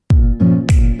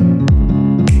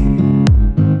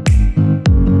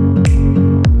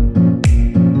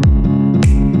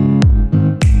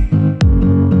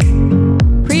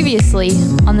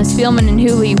Hooley on the Spielman and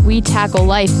Hooley We Tackle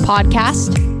Life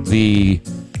podcast. The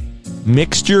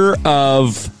mixture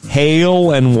of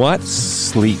hail and what?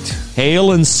 Sleet.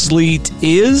 Hail and sleet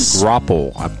is?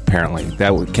 Grapple, apparently.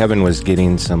 Kevin was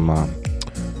getting some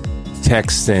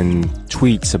texts and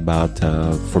tweets about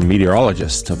from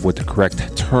meteorologists of what the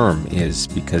correct term is,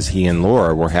 because he and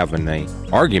Laura were having an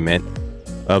argument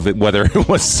of it, whether it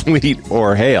was sleet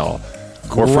or hail.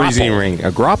 Or freezing rain,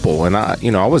 a grapple. And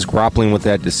I was grappling with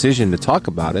that decision to talk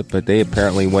about it, but they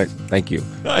apparently went, thank you.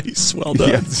 Nice, well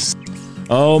done. Yes.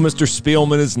 Oh, Mr.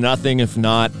 Spielman is nothing if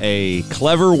not a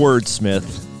clever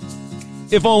wordsmith.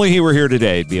 If only he were here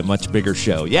today, it'd be a much bigger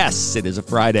show. Yes, it is a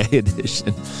Friday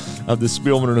edition of the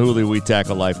Spielman and Hooley We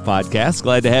Tackle Life podcast.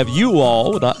 Glad to have you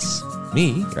all with us.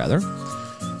 Me, rather.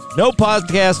 No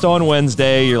podcast on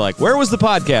Wednesday. You're like, where was the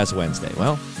podcast Wednesday?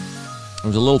 Well, there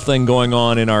was a little thing going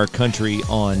on in our country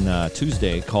on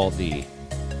Tuesday called the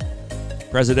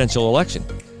presidential election.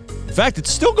 In fact,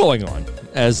 it's still going on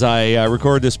as I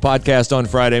record this podcast on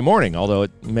Friday morning, although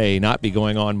it may not be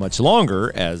going on much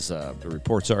longer, as the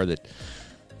reports are that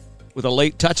with a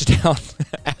late touchdown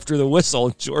after the whistle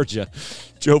in Georgia,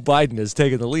 Joe Biden has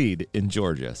taken the lead in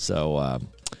Georgia. So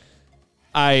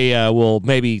I will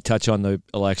maybe touch on the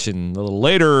election a little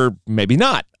later, maybe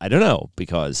not. I don't know,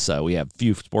 because we have a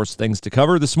few sports things to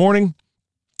cover this morning.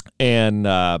 And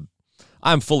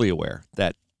I'm fully aware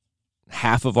that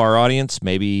half of our audience,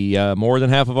 maybe more than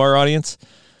half of our audience,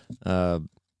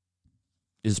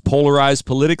 is polarized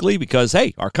politically because,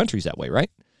 hey, our country's that way, right?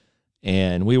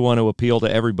 And we want to appeal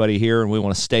to everybody here, and we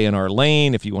want to stay in our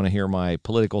lane. If you want to hear my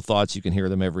political thoughts, you can hear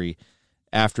them every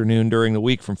afternoon during the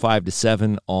week from 5 to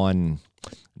 7 on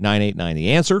 989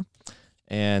 The Answer.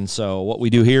 And so what we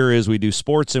do here is we do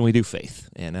sports and we do faith,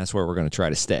 and that's where we're going to try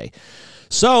to stay.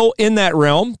 So in that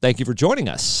realm, thank you for joining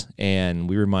us. And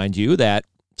we remind you that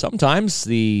sometimes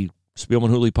the Spielman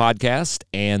Hooley podcast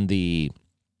and the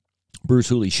Bruce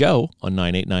Hooley Show on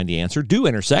 989 The Answer do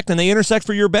intersect, and they intersect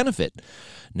for your benefit.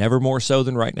 Never more so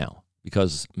than right now,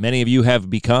 because many of you have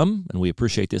become, and we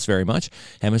appreciate this very much,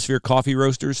 Hemisphere Coffee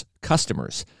Roasters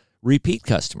customers, repeat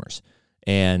customers.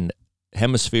 And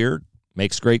Hemisphere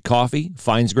makes great coffee,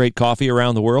 finds great coffee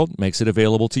around the world, makes it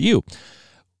available to you.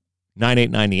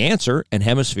 989 The Answer and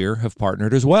Hemisphere have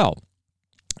partnered as well.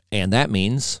 And that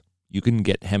means you can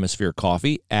get Hemisphere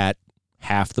coffee at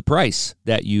half the price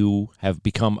that you have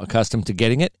become accustomed to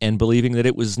getting it, and believing that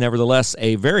it was nevertheless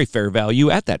a very fair value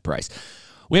at that price.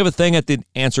 We have a thing at The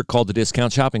Answer called the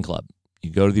Discount Shopping Club. You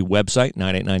go to the website,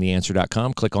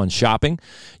 989theanswer.com, click on shopping.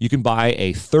 You can buy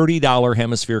a $30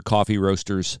 Hemisphere Coffee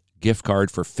Roasters gift card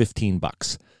for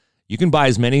 $15. You can buy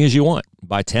as many as you want.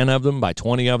 Buy 10 of them, buy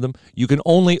 20 of them. You can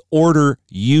only order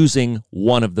using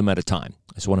one of them at a time.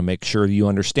 I just want to make sure you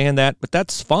understand that, but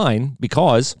that's fine,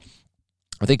 because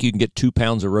I think you can get 2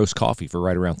 pounds of roast coffee for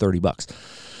right around $30.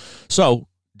 So,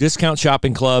 Discount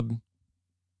Shopping Club.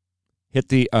 Hit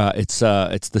the it's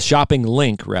the shopping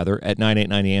link rather at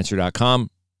 989theanswer.com.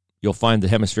 You'll find the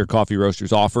Hemisphere Coffee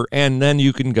Roasters offer, and then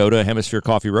you can go to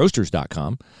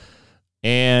hemispherecoffeeroasters.com.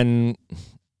 And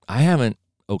I haven't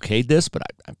okayed this, but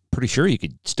I'm pretty sure you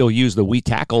could still use the We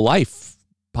Tackle Life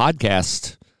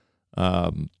podcast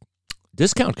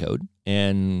discount code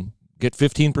and get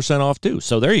 15% off too.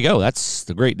 So there you go. That's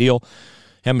the great deal.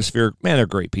 Hemisphere, man, they're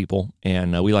great people,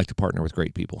 and we like to partner with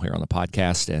great people here on the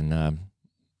podcast. And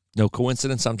no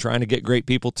coincidence, I'm trying to get great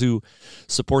people to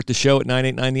support the show at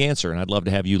 989 The Answer, and I'd love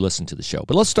to have you listen to the show.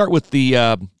 But let's start with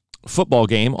the football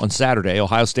game on Saturday,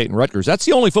 Ohio State and Rutgers. That's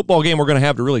the only football game we're going to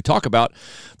have to really talk about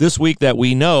this week that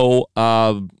we know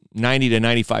 90 to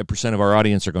 95% of our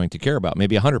audience are going to care about,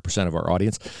 maybe 100% of our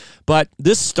audience. But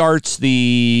this starts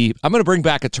I'm going to bring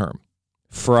back a term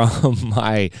from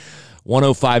my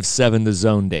 105.7 The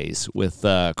Zone days with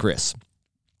Chris.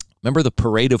 Remember the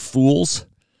Parade of Fools?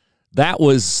 That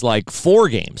was like 4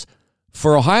 games.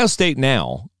 For Ohio State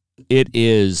now, it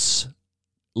is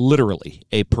literally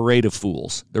a parade of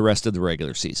fools the rest of the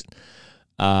regular season.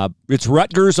 It's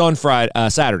Rutgers on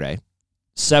Saturday,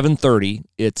 7:30.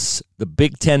 It's the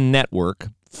Big Ten Network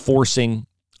forcing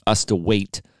us to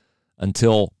wait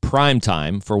until prime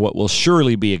time for what will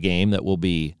surely be a game that will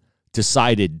be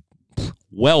decided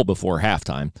well before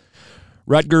halftime.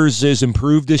 Rutgers is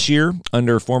improved this year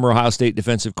under former Ohio State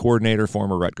defensive coordinator,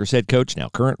 former Rutgers head coach, now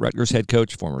current Rutgers head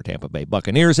coach, former Tampa Bay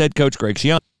Buccaneers head coach, Greg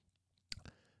Schiano.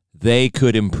 They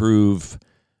could improve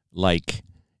like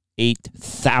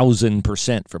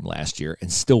 8,000% from last year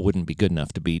and still wouldn't be good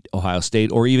enough to beat Ohio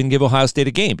State or even give Ohio State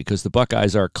a game, because the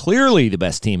Buckeyes are clearly the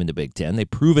best team in the Big Ten. They've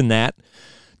proven that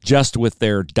just with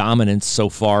their dominance so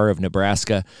far of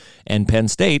Nebraska and Penn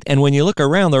State. And when you look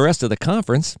around the rest of the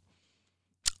conference,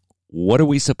 what are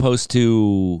we supposed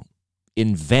to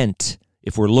invent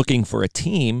if we're looking for a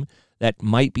team that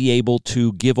might be able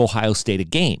to give Ohio State a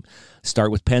game?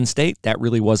 Start with Penn State. That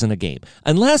really wasn't a game.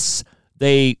 Unless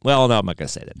no, I'm not going to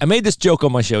say that. I made this joke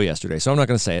on my show yesterday, so I'm not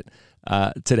going to say it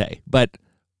today. But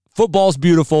football's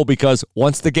beautiful because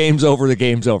once the game's over, the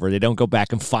game's over. They don't go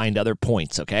back and find other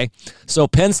points, okay? So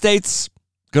Penn State's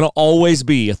going to always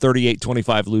be a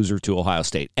 38-25 loser to Ohio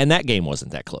State. And that game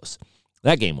wasn't that close.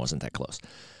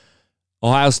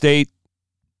 Ohio State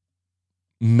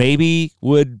maybe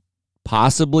would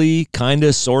possibly kind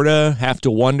of sort of have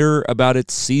to wonder about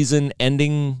its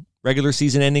regular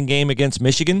season ending game against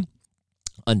Michigan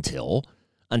until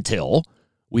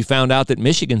we found out that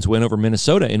Michigan's win over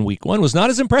Minnesota in week 1 was not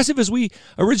as impressive as we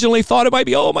originally thought it might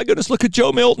be. Oh, my goodness, look at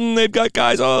Joe Milton. They've got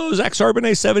guys. Oh, Zach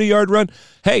Charbonnet, 70-yard run.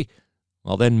 Hey,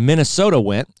 well, then Minnesota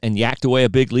went and yacked away a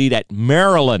big lead at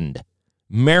Maryland.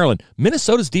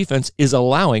 Minnesota's defense is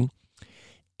allowing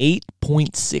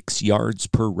 8.6 yards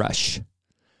per rush.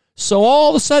 So all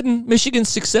of a sudden, Michigan's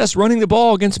success running the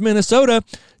ball against Minnesota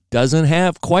doesn't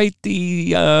have quite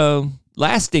the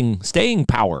lasting staying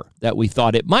power that we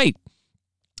thought it might.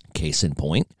 Case in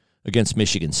point, against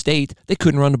Michigan State, they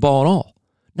couldn't run the ball at all.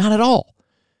 Not at all.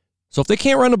 So if they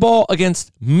can't run the ball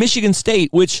against Michigan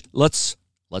State, which let's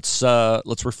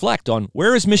reflect on,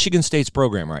 where is Michigan State's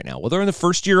program right now? Well, they're in the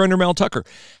first year under Mel Tucker.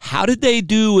 How did they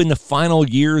do in the final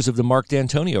years of the Mark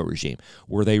D'Antonio regime?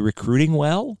 Were they recruiting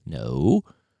well? No.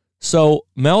 So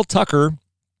Mel Tucker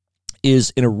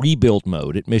is in a rebuild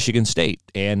mode at Michigan State,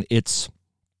 and it's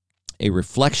a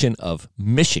reflection of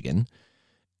Michigan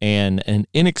and an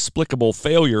inexplicable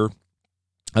failure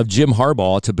of Jim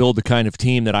Harbaugh to build the kind of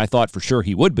team that I thought for sure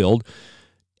he would build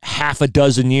half a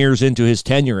dozen years into his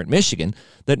tenure at Michigan,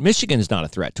 that Michigan is not a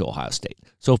threat to Ohio State.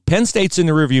 So if Penn State's in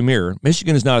the rearview mirror,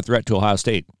 Michigan is not a threat to Ohio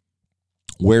State.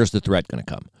 Where's the threat going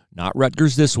to come? Not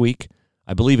Rutgers this week.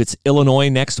 I believe it's Illinois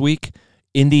next week,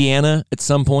 Indiana at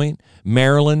some point,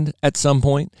 Maryland at some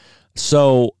point.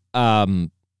 So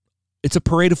it's a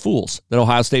parade of fools that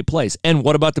Ohio State plays. And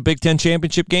what about the Big Ten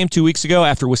championship game 2 weeks ago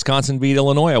after Wisconsin beat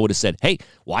Illinois? I would have said, hey,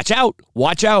 watch out.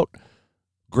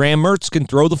 Graham Mertz can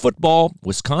throw the football.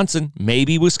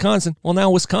 Maybe Wisconsin. Well,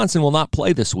 now Wisconsin will not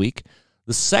play this week.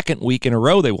 The second week in a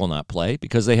row they will not play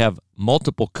because they have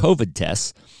multiple COVID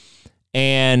tests.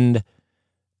 And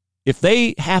if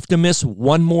they have to miss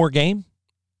one more game,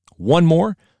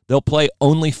 they'll play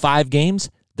only 5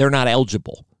 games. They're not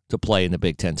eligible to play in the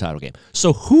Big Ten title game.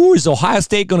 So who is Ohio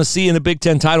State going to see in the Big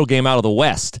Ten title game out of the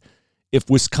West if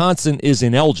Wisconsin is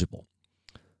ineligible?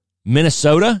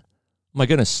 Minnesota? My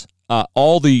goodness.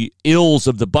 All the ills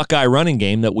of the Buckeye running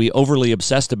game that we overly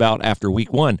obsessed about after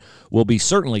week 1 will be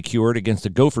certainly cured against a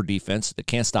Gopher defense that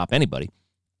can't stop anybody.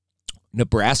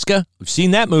 Nebraska, we've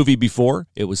seen that movie before.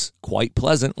 It was quite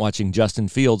pleasant watching Justin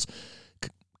Fields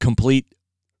complete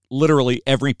literally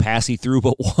every pass he threw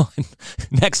but one.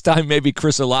 Next time, maybe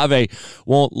Chris Olave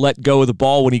won't let go of the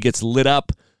ball when he gets lit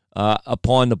up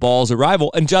upon the ball's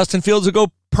arrival, and Justin Fields will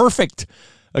go perfect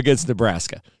against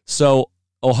Nebraska. So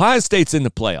Ohio State's in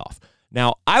the playoff.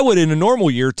 Now, I would, in a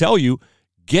normal year, tell you,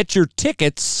 get your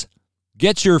tickets,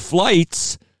 get your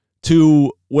flights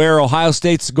to where Ohio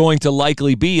State's going to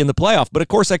likely be in the playoff. But, of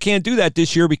course, I can't do that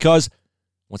this year because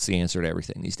what's the answer to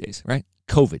everything these days, right?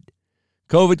 COVID.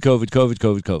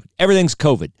 Everything's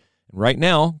COVID. Right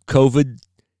now, COVID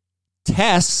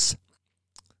tests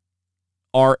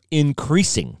are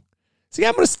increasing. See,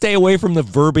 I'm going to stay away from the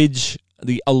verbiage,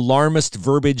 the alarmist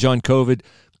verbiage on COVID.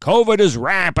 COVID is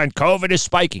rampant. COVID is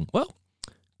spiking. Well,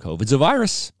 COVID's a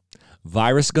virus.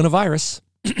 Virus gonna virus.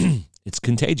 It's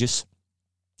contagious.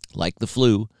 Like the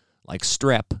flu, like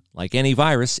strep, like any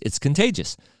virus, it's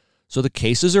contagious. So the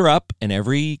cases are up, and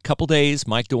every couple days,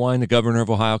 Mike DeWine, the governor of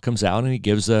Ohio, comes out and he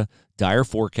gives a dire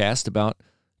forecast about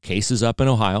cases up in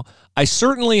Ohio. I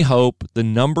certainly hope the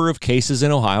number of cases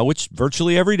in Ohio, which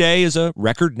virtually every day is a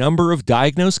record number of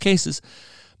diagnosed cases,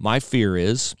 my fear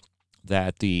is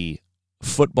that the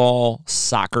football,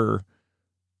 soccer,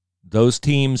 those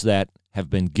teams that have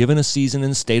been given a season in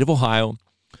the state of Ohio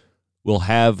will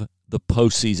have the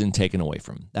postseason taken away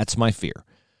from them. That's my fear.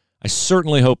 I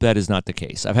certainly hope that is not the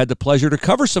case. I've had the pleasure to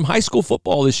cover some high school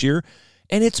football this year,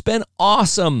 and it's been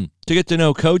awesome to get to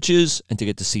know coaches and to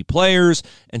get to see players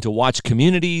and to watch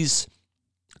communities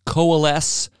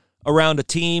coalesce around a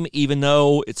team, even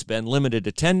though it's been limited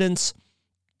attendance.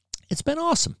 It's been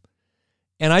awesome.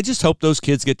 And I just hope those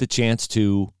kids get the chance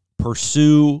to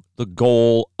pursue the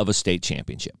goal of a state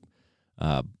championship.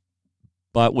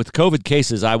 But with COVID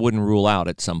cases, I wouldn't rule out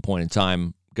at some point in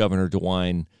time Governor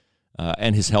DeWine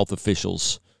and his health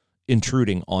officials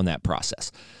intruding on that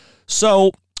process.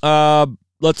 So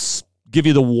let's give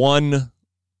you the one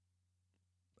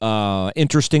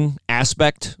interesting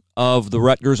aspect of the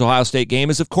Rutgers-Ohio State game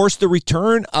is, of course, the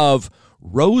return of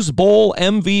Rose Bowl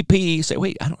MVP. You say,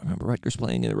 wait, I don't remember Rutgers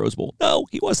playing in the Rose Bowl. No,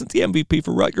 he wasn't the MVP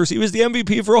for Rutgers. He was the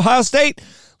MVP for Ohio State.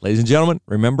 Ladies and gentlemen,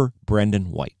 remember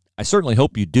Brendan White. I certainly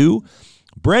hope you do.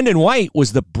 Brendan White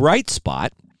was the bright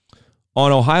spot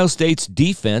on Ohio State's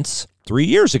defense 3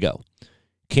 years ago.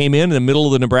 Came in the middle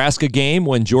of the Nebraska game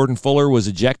when Jordan Fuller was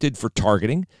ejected for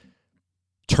targeting.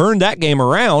 Turned that game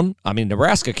around. I mean,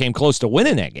 Nebraska came close to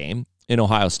winning that game in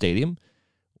Ohio Stadium.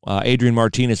 Adrian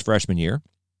Martinez freshman year.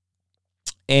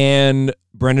 And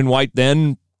Brendan White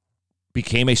then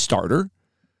became a starter,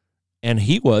 and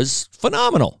he was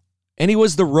phenomenal. And he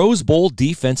was the Rose Bowl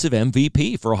defensive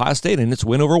MVP for Ohio State in its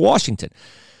win over Washington.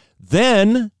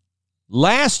 Then,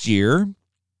 last year,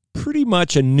 pretty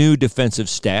much a new defensive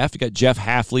staff. You got Jeff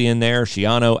Hafley in there,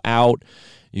 Schiano out.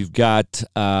 You've got,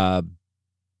 why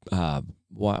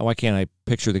can't I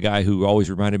picture the guy who always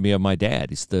reminded me of my dad?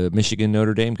 He's the Michigan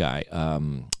Notre Dame guy.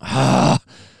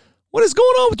 What is going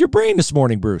on with your brain this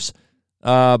morning, Bruce?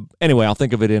 Anyway, I'll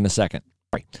think of it in a second.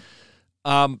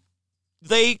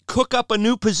 They cook up a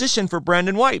new position for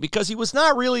Brendan White because he was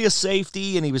not really a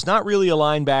safety and he was not really a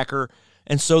linebacker.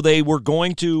 And so they were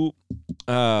going to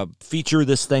feature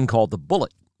this thing called the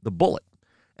bullet.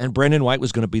 And Brendan White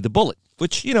was going to be the bullet,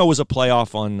 which, was a play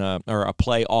on the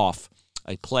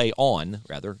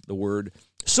word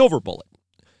silver bullet.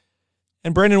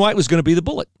 And Brendan White was going to be the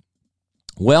bullet.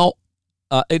 Well,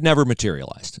 it never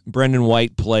materialized. Brendan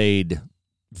White played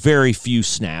very few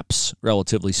snaps,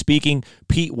 relatively speaking.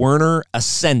 Pete Werner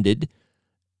ascended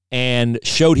and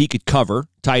showed he could cover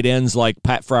tight ends like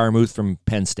Pat Freiermuth from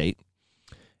Penn State.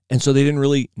 And so they didn't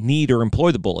really need or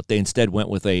employ the bullet. They instead went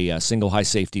with a single high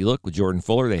safety look with Jordan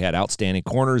Fuller. They had outstanding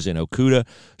corners in Okudah,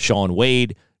 Shaun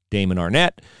Wade, Damon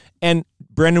Arnett, and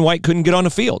Brendan White couldn't get on the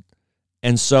field.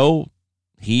 And so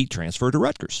he transferred to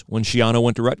Rutgers. When Schiano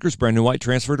went to Rutgers, Brendan White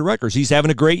transferred to Rutgers. He's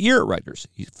having a great year at Rutgers.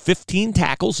 He's 15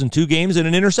 tackles in 2 games and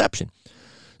an interception.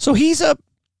 So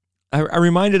I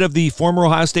reminded of the former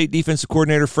Ohio State defensive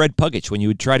coordinator Fred Puggich when you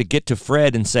would try to get to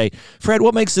Fred and say, Fred,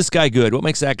 what makes this guy good? What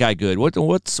makes that guy good? What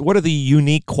are the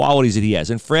unique qualities that he has?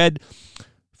 And Fred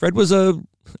was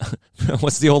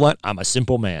what's the old line? I'm a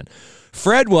simple man.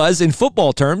 Fred was, in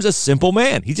football terms, a simple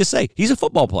man. He'd just say, he's a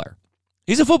football player.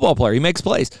 He's a football player. He makes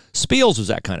plays. Spiels was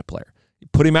that kind of player. You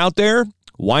put him out there,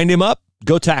 wind him up,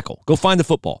 go tackle, go find the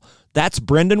football. That's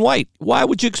Brendan White. Why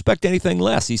would you expect anything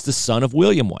less? He's the son of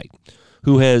William White,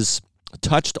 who has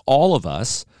touched all of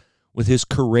us with his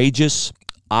courageous,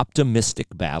 optimistic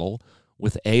battle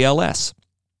with ALS.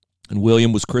 And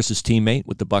William was Chris's teammate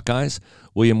with the Buckeyes.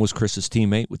 William was Chris's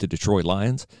teammate with the Detroit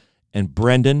Lions. And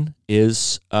Brendan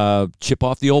is chip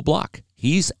off the old block.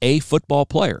 He's a football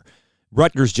player.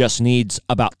 Rutgers just needs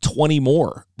about 20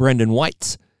 more Brendan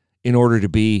Whites in order to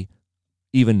be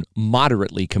even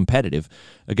moderately competitive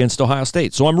against Ohio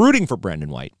State. So I'm rooting for Brendan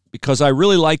White because I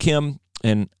really like him,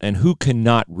 and who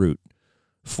cannot root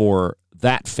for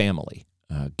that family,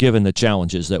 given the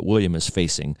challenges that William is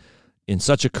facing in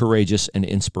such a courageous and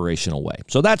inspirational way.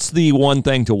 So that's the one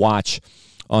thing to watch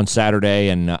on Saturday,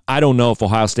 and I don't know if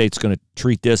Ohio State's going to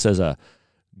treat this as a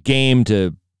game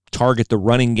to target the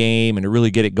running game and to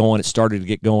really get it going. It started to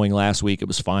get going last week. It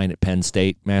was fine at Penn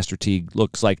State. Master Teague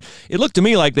looked to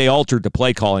me like they altered the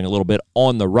play calling a little bit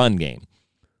on the run game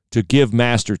to give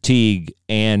Master Teague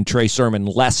and Trey Sermon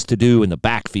less to do in the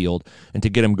backfield and to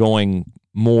get them going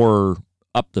more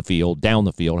up the field, down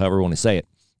the field, however you want to say it,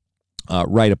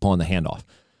 right upon the handoff.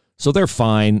 So they're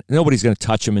fine. Nobody's going to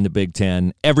touch them in the Big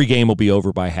Ten. Every game will be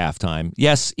over by halftime.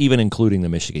 Yes, even including the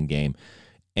Michigan game.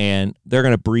 And they're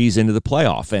going to breeze into the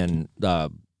playoff. And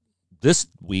this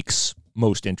week's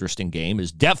most interesting game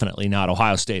is definitely not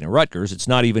Ohio State and Rutgers. It's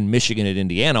not even Michigan at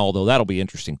Indiana, although that'll be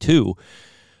interesting too.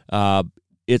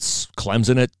 It's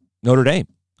Clemson at Notre Dame.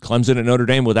 Clemson at Notre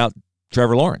Dame without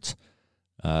Trevor Lawrence.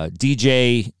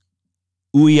 DJ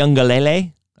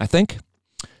Uiagalelei, I think.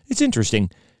 It's interesting.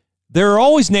 There are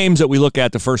always names that we look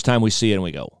at the first time we see it and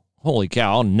we go, holy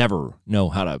cow, I'll never know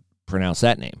how to pronounce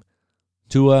that name.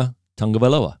 Tua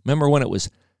Tagovailoa. Remember when it was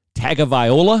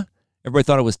Tagovailoa? Everybody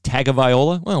thought it was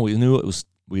Tagovailoa. Well,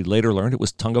 we later learned it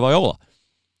was Tagovailoa.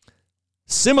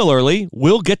 Similarly,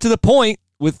 we'll get to the point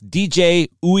with DJ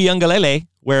Uiagalelei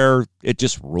where it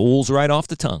just rolls right off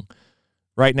the tongue.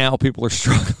 Right now, people are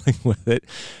struggling with it,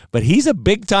 but he's a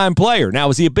big-time player. Now,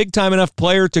 is he a big-time enough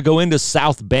player to go into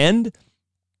South Bend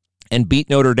and beat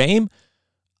Notre Dame?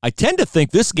 I tend to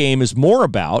think this game is more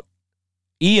about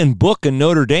Ian Book and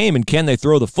Notre Dame and can they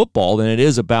throw the football than it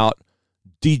is about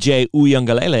DJ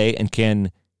Uiagalelei and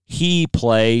can he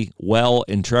play well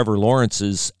in Trevor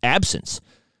Lawrence's absence?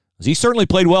 He certainly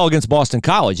played well against Boston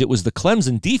College. It was the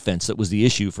Clemson defense that was the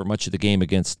issue for much of the game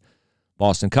against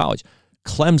Boston College.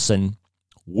 Clemson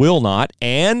will not,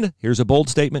 and here's a bold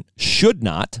statement, should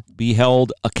not be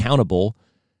held accountable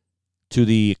to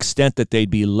the extent that they'd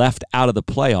be left out of the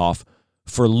playoff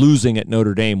for losing at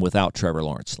Notre Dame without Trevor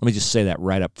Lawrence. Let me just say that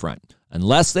right up front.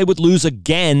 Unless they would lose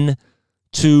again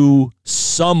to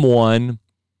someone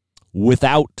with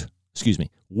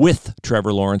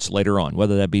Trevor Lawrence later on,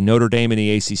 whether that be Notre Dame in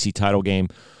the ACC title game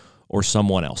or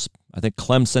someone else. I think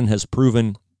Clemson has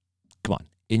proven, come on,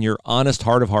 in your honest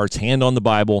heart of hearts, hand on the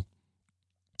Bible,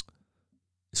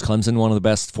 is Clemson one of the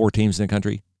best 4 teams in the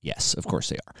country? Yes, of course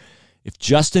they are. If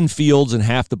Justin Fields and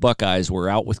half the Buckeyes were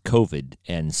out with COVID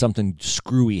and something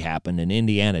screwy happened and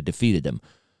Indiana defeated them,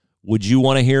 would you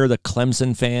want to hear the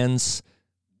Clemson fans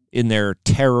in their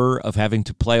terror of having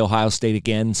to play Ohio State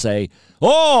again say,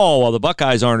 oh, well, the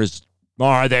Buckeyes aren't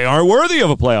worthy of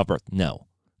a playoff berth? No.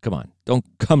 Come on. Don't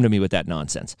come to me with that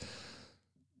nonsense.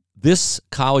 This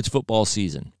college football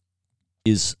season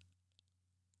is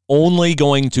only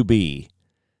going to be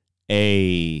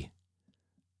a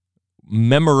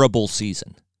memorable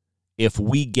season if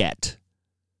we get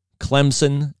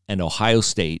Clemson and Ohio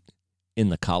State in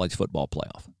the college football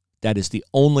playoff. That is the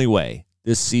only way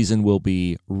this season will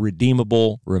be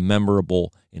redeemable,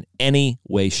 rememberable in any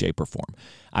way, shape, or form.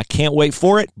 I can't wait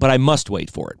for it, but I must wait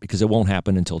for it because it won't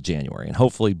happen until January. And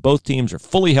hopefully both teams are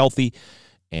fully healthy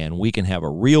and we can have a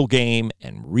real game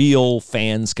and real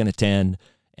fans can attend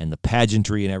and the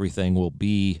pageantry and everything will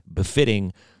be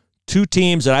befitting 2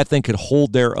 teams that I think could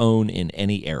hold their own in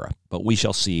any era. But we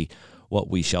shall see what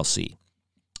we shall see.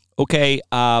 Okay,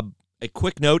 a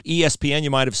quick note. ESPN, you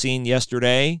might have seen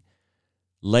yesterday,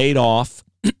 laid off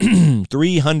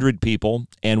 300 people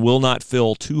and will not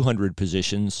fill 200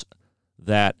 positions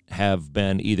that have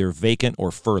been either vacant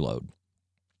or furloughed.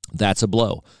 That's a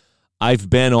blow. I've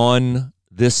been on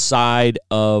this side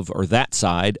of, or that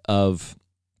side of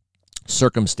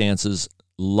circumstances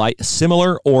like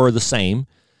similar or the same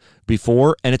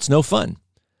before, and it's no fun.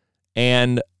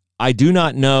 And I do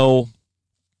not know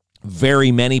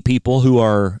very many people who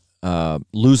are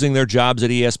losing their jobs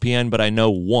at ESPN, but I know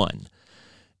one.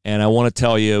 And I want to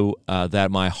tell you that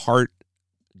my heart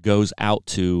goes out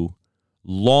to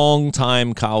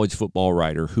longtime college football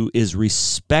writer who is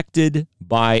respected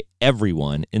by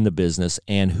everyone in the business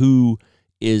and who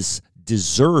is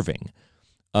deserving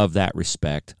of that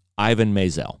respect, Ivan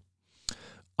Maisel.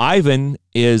 Ivan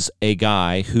is a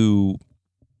guy who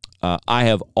I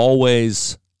have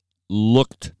always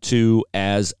looked to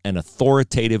as an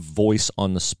authoritative voice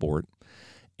on the sport,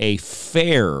 a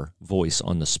fair voice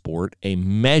on the sport, a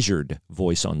measured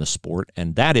voice on the sport,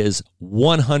 and that is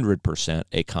 100%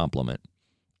 a compliment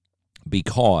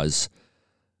because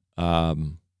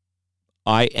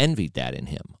I envied that in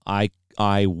him.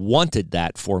 I wanted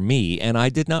that for me, and I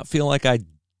did not feel like I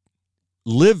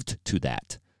lived to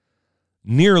that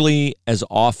nearly as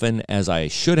often as I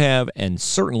should have, and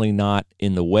certainly not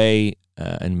in the way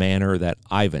and manner that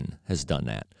Ivan has done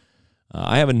that.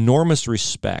 I have enormous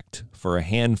respect for a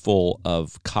handful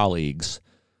of colleagues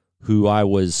who I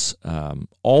was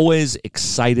always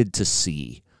excited to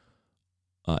see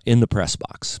in the press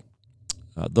box.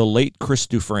 The late Chris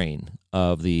Dufresne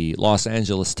of the Los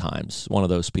Angeles Times, one of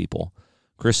those people.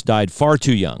 Chris died far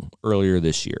too young earlier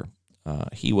this year.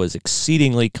 He was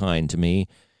exceedingly kind to me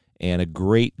and a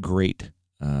great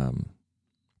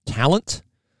talent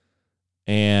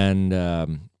and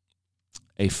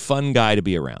a fun guy to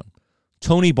be around.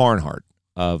 Tony Barnhart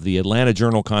of the Atlanta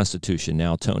Journal-Constitution.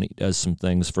 Now Tony does some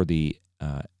things for the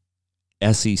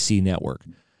SEC network.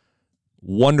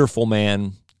 Wonderful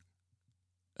man,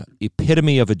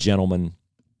 epitome of a gentleman,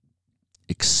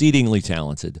 exceedingly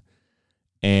talented,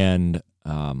 and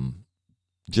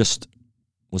just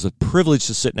was a privilege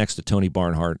to sit next to Tony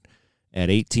Barnhart at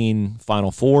 18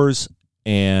 Final Fours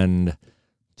and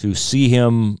to see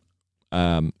him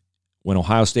when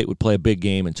Ohio State would play a big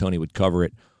game and Tony would cover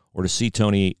it, or to see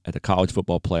Tony at the college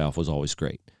football playoff was always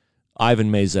great.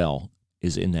 Ivan Maisel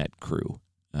is in that crew.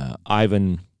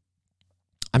 I'm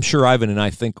sure Ivan and I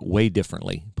think way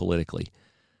differently politically,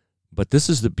 but this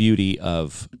is the beauty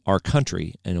of our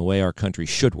country and the way our country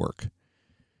should work,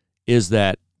 is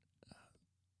that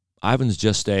Ivan's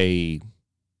just a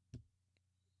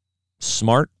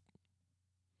smart,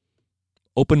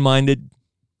 open-minded,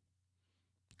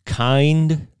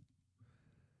 kind,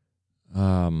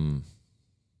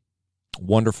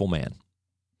 wonderful man.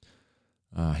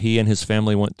 He and his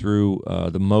family went through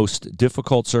the most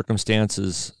difficult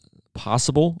circumstances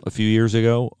possible a few years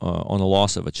ago on the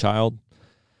loss of a child.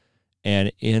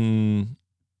 And in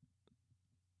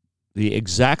the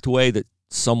exact way that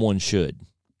someone should,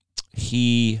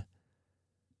 he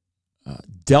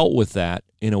dealt with that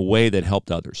in a way that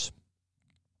helped others.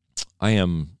 I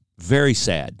am very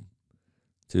sad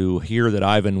to hear that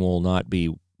Ivan will not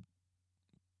be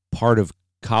part of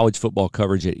college football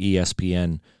coverage at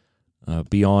ESPN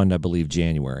beyond, I believe,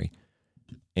 January.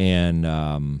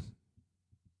 And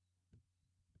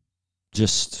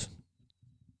just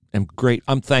am great.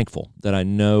 I'm thankful that I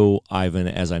know Ivan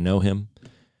as I know him.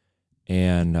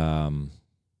 And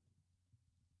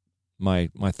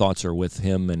my thoughts are with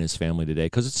him and his family today,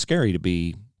 because it's scary to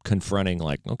be confronting,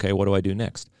 like, okay, what do I do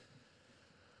next?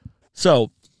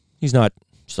 So he's not,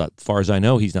 as far as I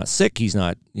know, he's not sick. He's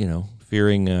not,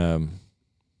 fearing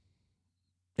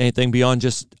anything beyond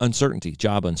just uncertainty,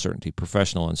 job uncertainty,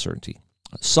 professional uncertainty.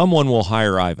 Someone will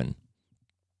hire Ivan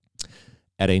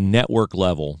at a network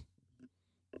level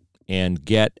and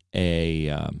get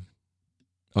a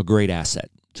great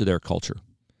asset to their culture,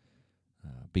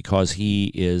 because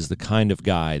he is the kind of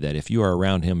guy that if you are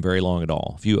around him very long at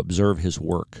all, if you observe his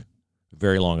work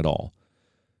very long at all,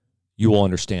 you will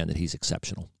understand that he's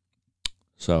exceptional.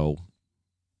 So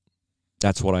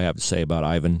that's what I have to say about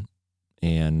Ivan.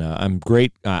 And I'm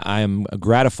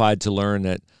gratified to learn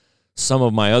that some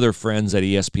of my other friends at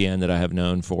ESPN that I have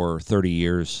known for 30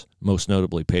 years, most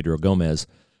notably Pedro Gomez,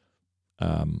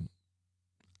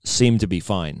 seem to be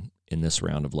fine in this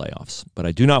round of layoffs. But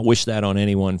I do not wish that on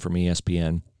anyone from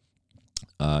ESPN,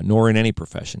 nor in any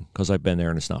profession, because I've been there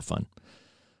and it's not fun.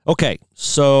 Okay,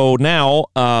 so now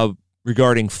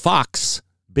regarding Fox,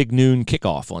 Big Noon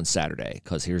Kickoff on Saturday,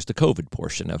 because here's the COVID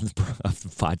portion of the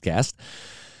podcast.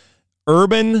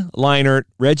 Urban, Leinart,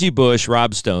 Reggie Bush,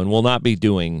 Rob Stone will not be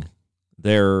doing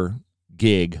their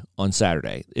gig on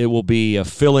Saturday. It will be a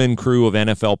fill-in crew of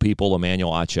NFL people,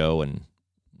 Emmanuel Acho and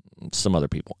some other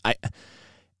people.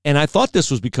 I thought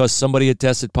this was because somebody had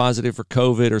tested positive for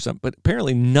COVID or something, but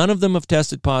apparently none of them have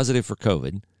tested positive for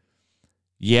COVID.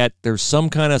 Yet there's some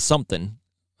kind of something.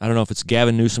 I don't know if it's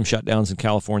Gavin Newsom shutdowns in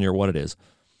California or what it is,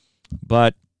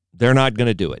 but they're not going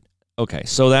to do it. Okay,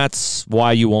 so that's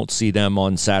why you won't see them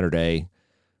on Saturday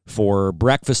for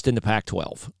breakfast in the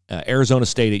Pac-12. Arizona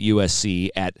State at USC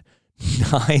at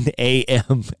 9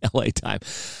 a.m. LA time.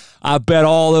 I bet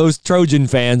all those Trojan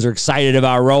fans are excited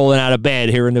about rolling out of bed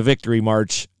here in the Victory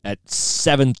March at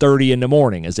 7:30 in the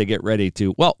morning as they get ready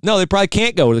to, well, no, they probably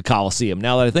can't go to the Coliseum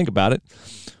now that I think about it,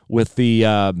 with the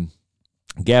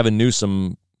Gavin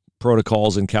Newsom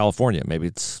protocols in California. Maybe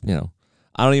it's,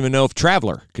 I don't even know if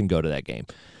Traveler can go to that game.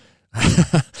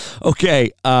 Okay,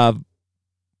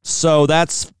 so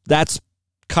that's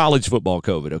college football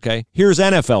COVID, okay? Here's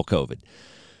NFL COVID.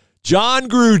 John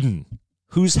Gruden,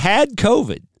 who's had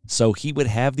COVID, so he would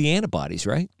have the antibodies,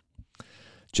 right?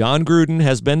 John Gruden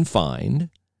has been fined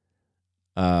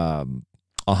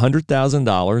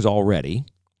 $100,000 already.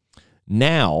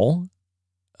 Now,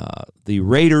 the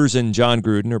Raiders and John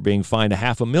Gruden are being fined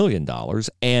 $500,000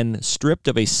 and stripped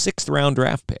of a 6th-round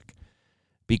draft pick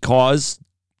because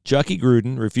Chucky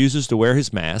Gruden refuses to wear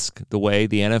his mask the way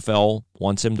the NFL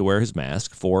wants him to wear his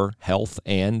mask for health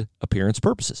and appearance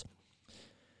purposes.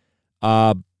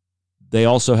 They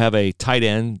also have a tight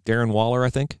end, Darren Waller, I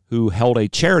think, who held a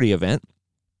charity event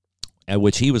at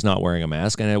which he was not wearing a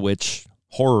mask and at which,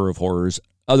 horror of horrors,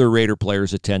 other Raider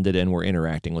players attended and were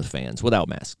interacting with fans without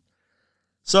masks.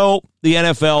 So the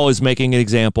NFL is making an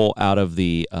example out of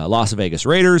the Las Vegas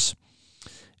Raiders.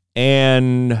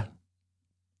 And,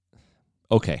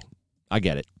 okay, I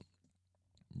get it.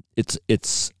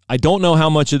 It's. I don't know how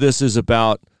much of this is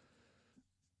about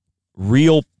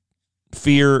real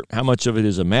fear, how much of it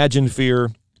is imagined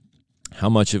fear, how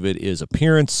much of it is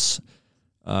appearance,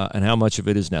 and how much of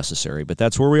it is necessary. But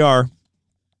that's where we are.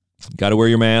 Got to wear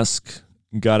your mask.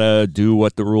 Got to do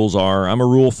what the rules are. I'm a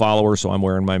rule follower, so I'm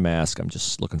wearing my mask. I'm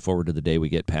just looking forward to the day we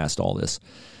get past all this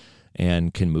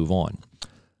and can move on.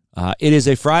 It is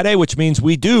a Friday, which means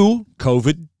we do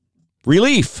COVID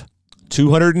relief.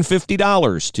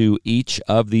 $250 to each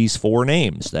of these 4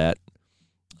 names that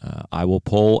I will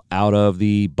pull out of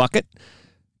the bucket.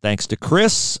 Thanks to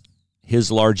Chris,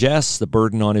 his largesse, the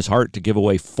burden on his heart to give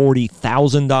away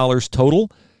 $40,000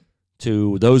 total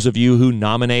to those of you who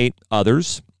nominate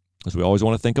others, because we always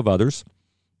want to think of others.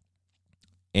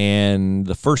 And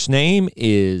the first name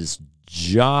is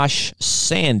Josh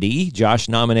Sandy. Josh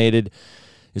nominated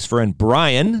his friend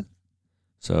Brian.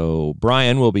 So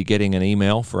Brian will be getting an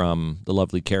email from the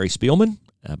lovely Carrie Spielman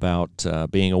about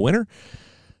being a winner.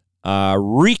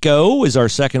 Rico is our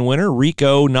second winner.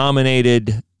 Rico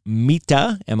nominated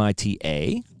Mita,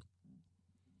 M-I-T-A.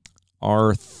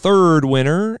 Our third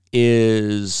winner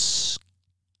is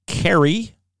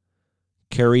Kerry.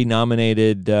 Kerry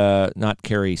nominated, not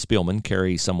Kerry Spielman,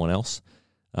 Kerry someone else,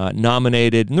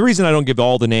 nominated. And the reason I don't give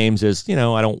all the names is,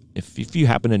 if you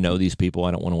happen to know these people,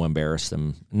 I don't want to embarrass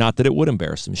them. Not that it would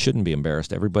embarrass them. Shouldn't be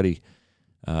embarrassed. Everybody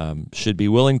should be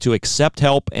willing to accept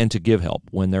help and to give help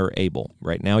when they're able.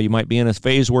 Right now, you might be in a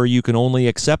phase where you can only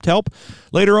accept help.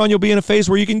 Later on, you'll be in a phase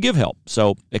where you can give help.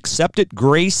 So accept it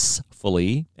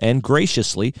gracefully and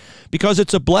graciously because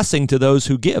it's a blessing to those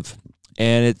who give.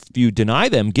 And if you deny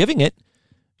them giving it,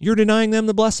 you're denying them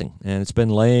the blessing. And it's been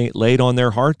laid on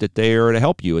their heart that they are to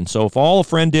help you. And so if all a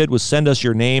friend did was send us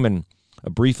your name and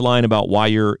a brief line about why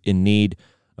you're in need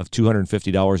of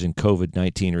 $250 in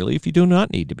COVID-19 relief, you do not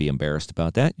need to be embarrassed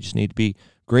about that. You just need to be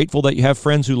grateful that you have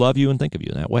friends who love you and think of you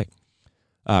in that way.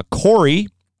 Corey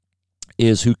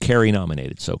is who Kerry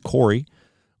nominated. So Corey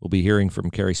will be hearing from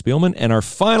Kerry Spielman. And our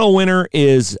final winner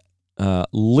is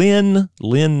Lynn.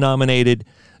 Lynn nominated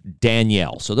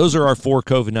Danielle. So those are our 4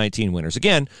 COVID-19 winners.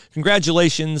 Again,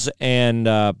 congratulations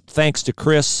and thanks to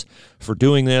Chris for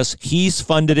doing this. He's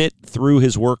funded it through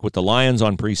his work with the Lions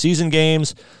on preseason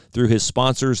games, through his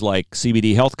sponsors like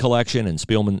CBD Health Collection and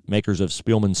Spielman, makers of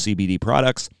Spielman CBD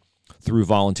products, through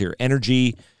Volunteer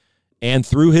Energy, and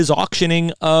through his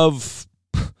auctioning of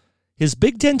his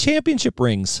Big Ten championship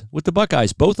rings with the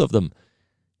Buckeyes, both of them.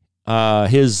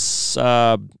 His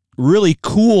really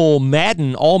cool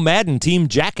all Madden team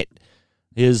jacket,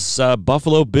 his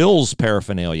Buffalo Bills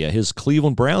paraphernalia, his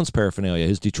Cleveland Browns paraphernalia,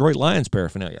 his Detroit Lions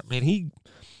paraphernalia. Man,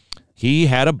 he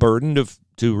had a burden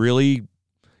to really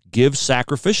give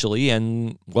sacrificially,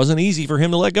 and wasn't easy for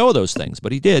him to let go of those things,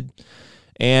 but he did.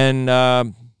 And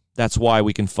that's why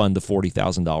we can fund the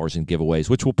 $40,000 in giveaways,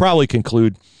 which will probably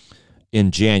conclude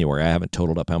in January. I haven't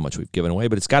totaled up how much we've given away,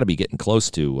 but it's got to be getting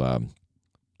close to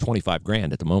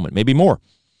 $25,000 at the moment, maybe more.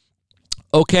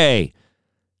 Okay,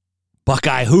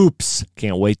 Buckeye Hoops.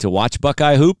 Can't wait to watch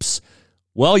Buckeye Hoops.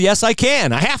 Well, yes, I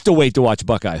can. I have to wait to watch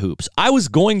Buckeye Hoops. I was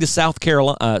going to South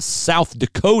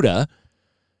Dakota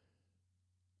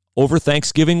over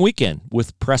Thanksgiving weekend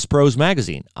with Press Pros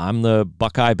Magazine. I'm the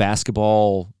Buckeye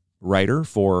basketball writer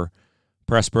for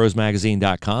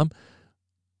PressProsMagazine.com.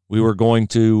 We were going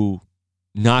to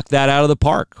knock that out of the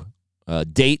park.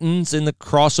 Dayton's in the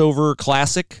crossover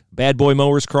classic, Bad Boy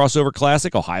Mowers crossover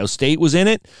classic. Ohio State was in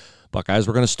it. Buckeyes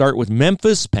were going to start with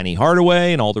Memphis, Penny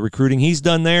Hardaway, and all the recruiting he's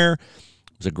done there.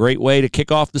 It was a great way to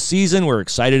kick off the season. We're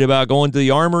excited about going to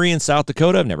the Armory in South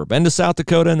Dakota. I've never been to South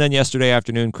Dakota. And then yesterday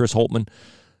afternoon, Chris Holtmann,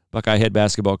 Buckeye head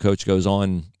basketball coach, goes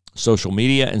on social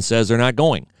media and says they're not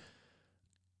going.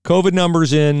 COVID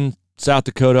numbers in South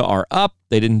Dakota are up.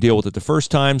 They didn't deal with it the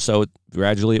first time, so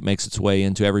gradually it makes its way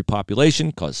into every population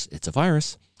because it's a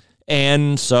virus.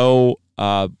 And so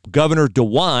Governor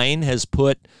DeWine has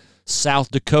put South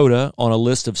Dakota on a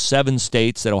list of 7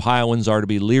 states that Ohioans are to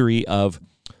be leery of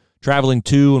traveling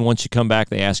to, and once you come back,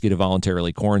 they ask you to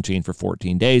voluntarily quarantine for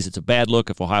 14 days. It's a bad look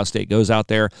if Ohio State goes out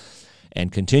there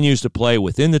and continues to play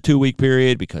within the 2-week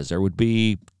period, because there would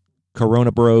be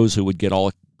Corona bros who would get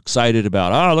all excited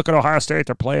about, look at Ohio State,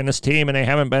 they're playing this team and they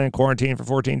haven't been in quarantine for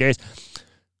 14 days.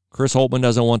 Chris Holtmann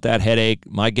doesn't want that headache.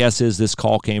 My guess is this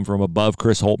call came from above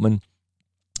Chris Holtmann,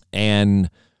 and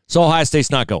so Ohio State's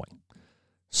not going.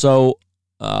 So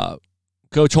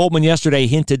Coach Holtmann yesterday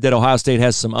hinted that Ohio State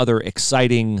has some other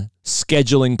exciting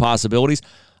scheduling possibilities.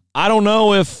 I don't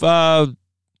know if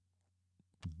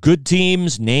good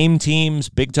teams, name teams,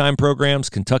 big-time programs,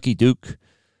 Kentucky, Duke,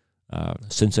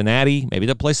 Cincinnati, maybe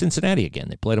they'll play Cincinnati again.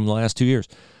 They played them the last 2 years.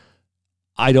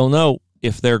 I don't know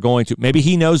if they're going to. Maybe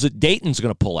he knows that Dayton's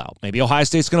going to pull out. Maybe Ohio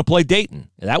State's going to play Dayton.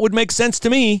 That would make sense to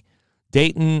me.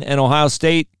 Dayton and Ohio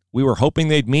State, we were hoping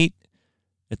they'd meet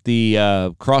at the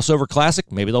crossover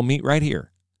classic. Maybe they'll meet right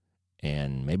here.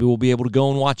 And maybe we'll be able to go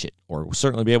and watch it, or we'll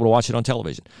certainly be able to watch it on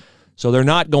television. So they're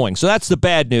not going. So that's the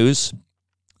bad news,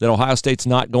 that Ohio State's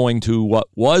not going to what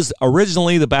was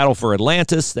originally the battle for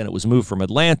Atlantis. Then it was moved from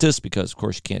Atlantis because, of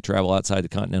course, you can't travel outside the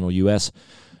continental U.S.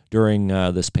 during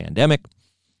this pandemic,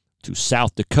 to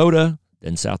South Dakota.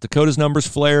 Then South Dakota's numbers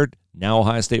flared. Now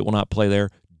Ohio State will not play there.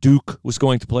 Duke was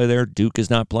going to play there. Duke is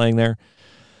not playing there.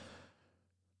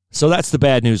 So that's the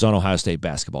bad news on Ohio State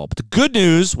basketball. But the good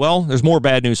news, well, there's more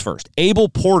bad news first. Abel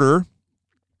Porter,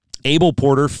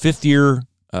 fifth-year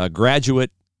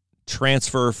graduate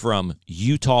transfer from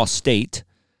Utah State,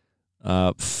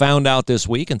 found out this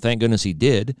week, and thank goodness he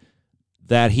did,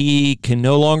 that he can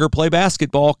no longer play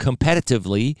basketball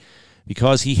competitively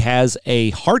because he has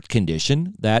a heart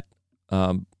condition that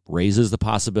raises the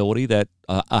possibility that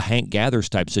a Hank Gathers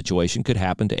type situation could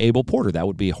happen to Abel Porter. That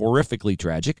would be horrifically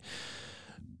tragic.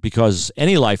 because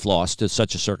any life lost to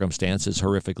such a circumstance is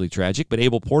horrifically tragic. But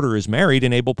Abel Porter is married,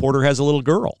 and Abel Porter has a little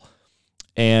girl.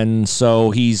 And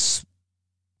so he's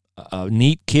a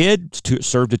neat kid,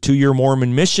 served a 2-year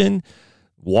Mormon mission,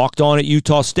 walked on at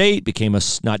Utah State, became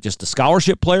not just a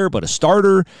scholarship player, but a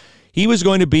starter. He was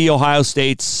going to be Ohio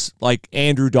State's like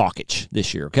Andrew Dakich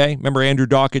this year, okay? Remember Andrew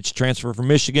Dakich, transfer from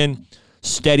Michigan?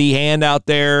 Steady hand out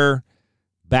there,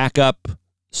 backup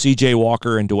C.J.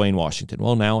 Walker and Dwayne Washington.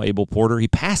 Well, now Abel Porter, he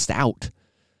passed out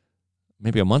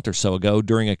maybe a month or so ago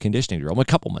during a conditioning drill, a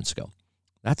couple months ago.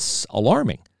 That's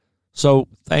alarming. So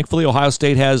thankfully, Ohio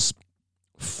State has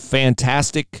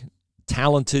fantastic,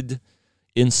 talented,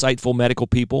 insightful medical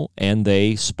people, and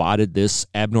they spotted this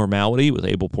abnormality with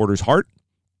Abel Porter's heart.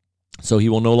 So he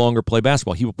will no longer play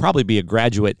basketball. He will probably be a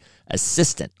graduate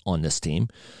assistant on this team.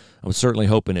 I was certainly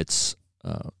hoping it's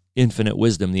infinite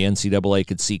wisdom the NCAA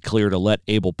could see clear to let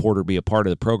Abel Porter be a part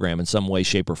of the program in some way,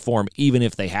 shape, or form, even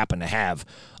if they happen to have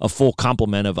a full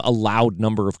complement of a loud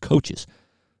number of coaches.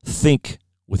 Think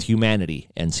with humanity,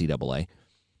 NCAA.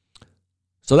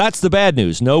 So that's the bad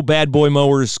news. No Bad Boy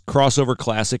Mowers crossover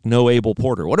classic, no Abel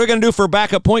Porter. What are we going to do for a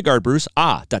backup point guard, Bruce?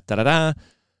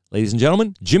 Ladies and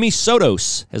gentlemen, Jimmy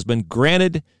Sotos has been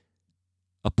granted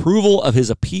approval of his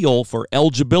appeal for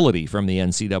eligibility from the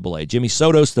NCAA. Jimmy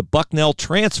Sotos, the Bucknell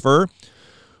transfer,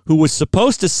 who was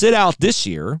supposed to sit out this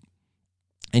year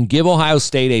and give Ohio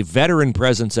State a veteran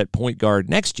presence at point guard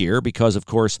next year because, of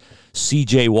course,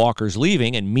 C.J. Walker's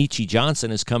leaving and Meechie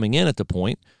Johnson is coming in at the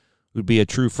point, who'd be a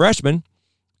true freshman.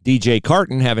 DJ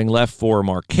Carton, having left for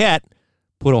Marquette,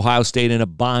 put Ohio State in a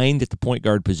bind at the point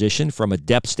guard position from a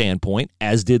depth standpoint,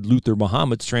 as did Luther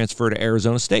Muhammad's transfer to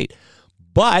Arizona State.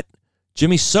 But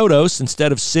Jimmy Sotos,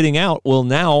 instead of sitting out, will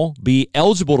now be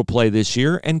eligible to play this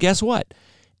year. And guess what?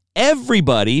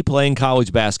 Everybody playing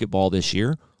college basketball this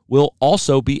year will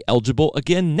also be eligible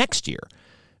again next year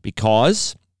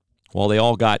because, while they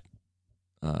all got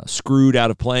screwed out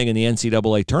of playing in the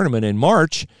NCAA tournament in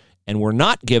March and were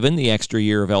not given the extra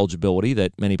year of eligibility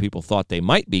that many people thought they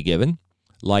might be given,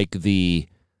 like the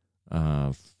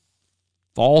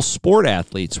fall sport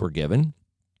athletes were given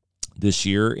this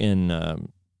year in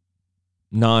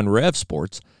non-rev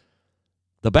sports,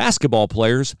 the basketball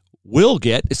players will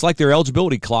get, it's like their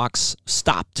eligibility clocks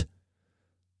stopped.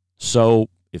 So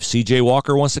if C.J.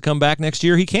 Walker wants to come back next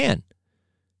year, he can.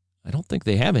 I don't think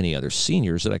they have any other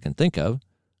seniors that I can think of.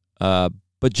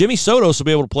 But Jimmy Sotos will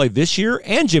be able to play this year,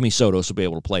 and Jimmy Sotos will be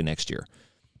able to play next year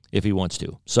if he wants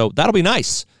to. So that'll be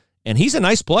nice. And he's a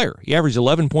nice player. He averaged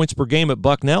 11 points per game at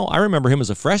Bucknell. I remember him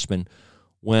as a freshman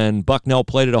when Bucknell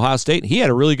played at Ohio State. He had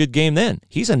a really good game then.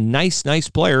 He's a nice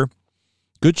player.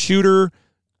 Good shooter,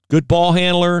 good ball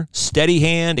handler, steady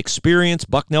hand, experience.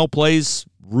 Bucknell plays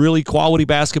really quality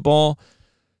basketball.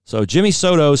 So Jimmy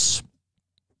Sotos,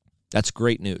 that's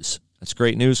great news. That's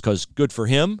great news because good for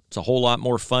him. It's a whole lot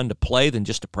more fun to play than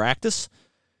just to practice.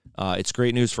 It's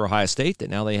great news for Ohio State that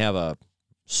now they have a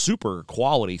super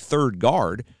quality third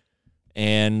guard,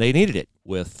 and they needed it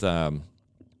with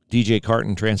DJ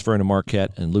Carton transferring to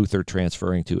Marquette and Luther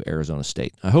transferring to Arizona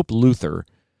State. I hope Luther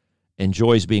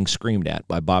enjoys being screamed at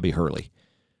by Bobby Hurley.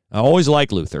 I always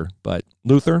like Luther, but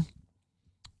Luther,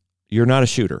 you're not a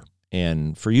shooter.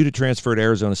 And for you to transfer to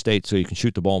Arizona State so you can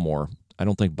shoot the ball more, I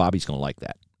don't think Bobby's going to like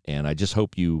that. And I just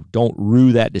hope you don't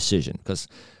rue that decision. Because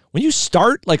when you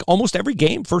start like almost every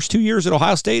game, first 2 years at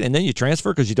Ohio State, and then you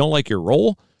transfer because you don't like your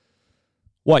role,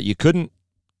 what, you couldn't?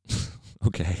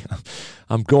 Okay,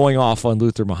 I'm going off on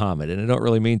Luther Muhammad, and I don't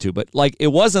really mean to. But like, it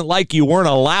wasn't like you weren't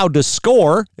allowed to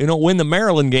score. You don't win the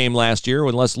Maryland game last year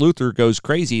unless Luther goes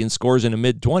crazy and scores in the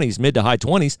mid to high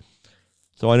 20s.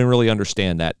 So I didn't really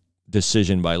understand that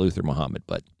decision by Luther Muhammad.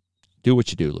 But do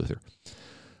what you do, Luther.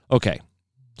 Okay.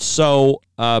 So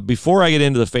before I get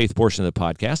into the faith portion of the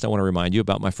podcast, I want to remind you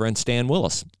about my friend Stan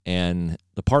Willis and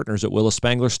the partners at Willis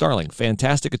Spangler Starling.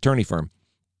 Fantastic attorney firm.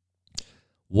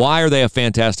 Why are they a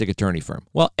fantastic attorney firm?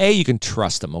 Well, A, you can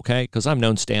trust them, okay? Because I've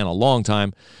known Stan a long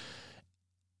time.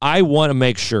 I want to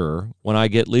make sure when I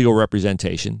get legal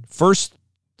representation, first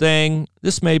thing,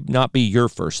 this may not be your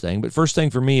first thing, but first thing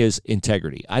for me is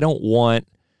integrity. I don't want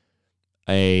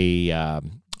a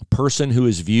person who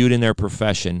is viewed in their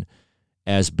profession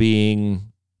as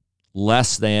being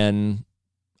less than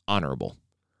honorable.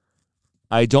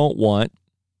 I don't want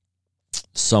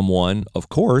someone, of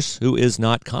course, who is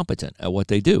not competent at what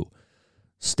they do.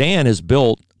 Stan has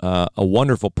built a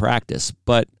wonderful practice,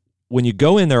 but when you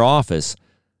go in their office,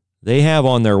 they have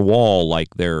on their wall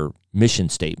like their mission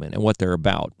statement and what they're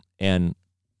about. And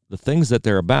the things that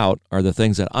they're about are the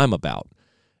things that I'm about.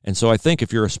 And so I think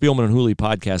if you're a Spielman and Hooley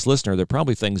podcast listener, there are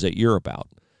probably things that you're about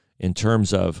in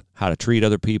terms of how to treat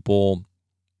other people,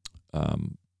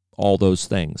 all those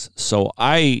things. So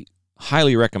I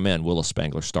highly recommend Willis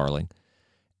Spangler Starling,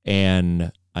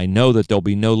 and I know that there'll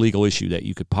be no legal issue that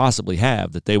you could possibly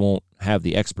have that they won't have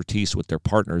the expertise with their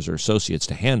partners or associates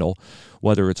to handle,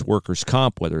 whether it's workers'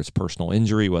 comp, whether it's personal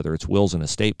injury, whether it's wills and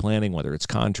estate planning, whether it's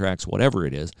contracts, whatever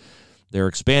it is. They're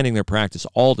expanding their practice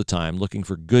all the time, looking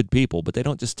for good people, but they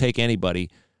don't just take anybody.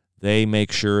 They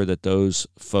make sure that those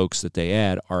folks that they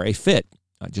add are a fit,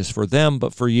 not just for them,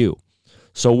 but for you.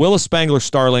 So Willis Spangler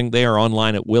Starling, they are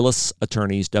online at Willis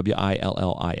Attorneys,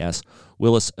 WILLIS,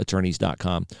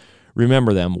 WillisAttorneys.com.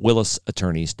 Remember them,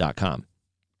 WillisAttorneys.com.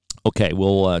 Okay,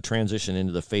 we'll transition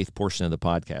into the faith portion of the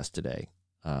podcast today.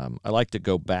 I like to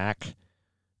go back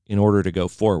in order to go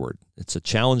forward. It's a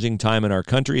challenging time in our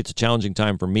country. It's a challenging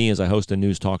time for me as I host a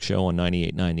news talk show on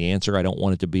 98.9 The Answer. I don't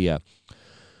want it to be a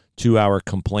 2-hour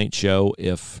complaint show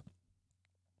if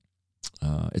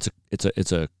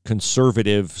it's a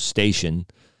conservative station.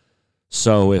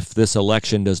 So if this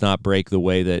election does not break the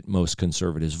way that most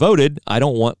conservatives voted, I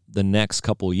don't want the next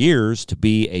couple years to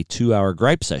be a 2-hour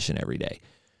gripe session every day,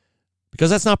 because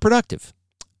that's not productive.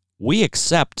 We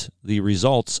accept the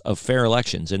results of fair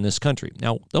elections in this country.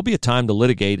 Now, there'll be a time to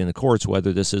litigate in the courts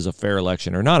whether this is a fair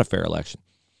election or not a fair election.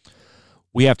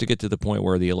 We have to get to the point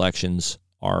where the election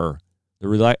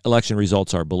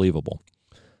results are believable.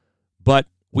 But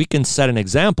we can set an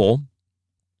example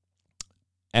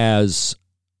as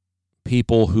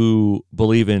people who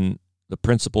believe in the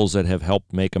principles that have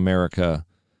helped make America,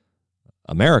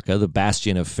 the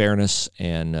bastion of fairness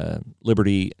and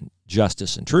liberty,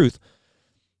 justice, and truth,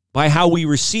 by how we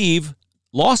receive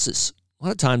losses. A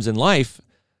lot of times in life,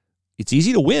 it's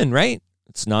easy to win, right?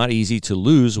 It's not easy to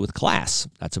lose with class.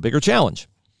 That's a bigger challenge.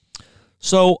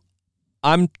 So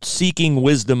I'm seeking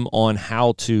wisdom on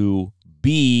how to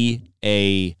be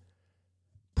a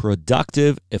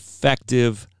productive,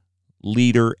 effective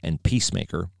leader and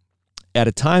peacemaker at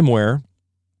a time where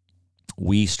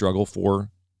we struggle for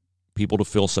people to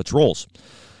fill such roles.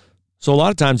 So a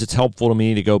lot of times it's helpful to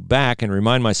me to go back and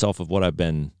remind myself of what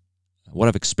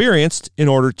I've experienced in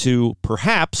order to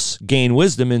perhaps gain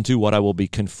wisdom into what I will be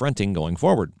confronting going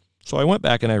forward. So I went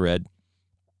back and I read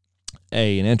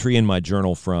an entry in my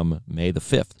journal from May the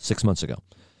 5th, 6 months ago.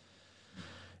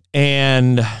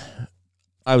 And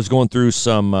I was going through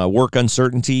some work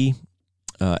uncertainty,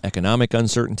 economic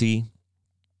uncertainty,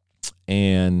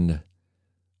 and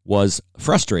was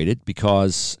frustrated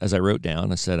because, as I wrote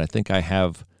down, I said, I think I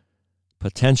have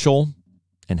potential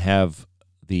and have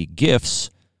the gifts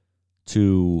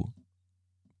to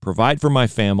provide for my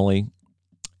family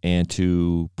and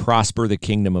to prosper the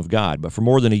kingdom of God. But for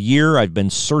more than a year, I've been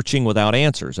searching without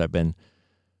answers. I've been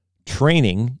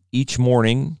training each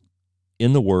morning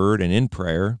in the Word and in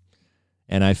prayer,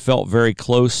 and I felt very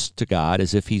close to God,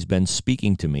 as if He's been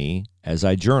speaking to me as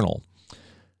I journal.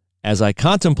 As I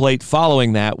contemplate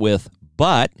following that with,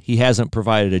 but He hasn't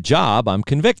provided a job, I'm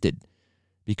convicted,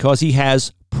 because He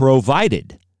has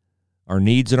provided. Our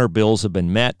needs and our bills have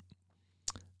been met.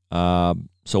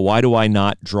 So why do I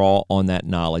not draw on that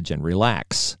knowledge and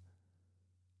relax?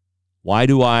 Why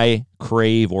do I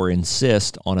crave or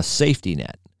insist on a safety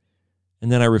net?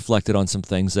 And then I reflected on some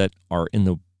things that are in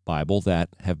the Bible that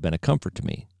have been a comfort to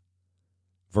me.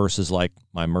 Verses like,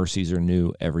 my mercies are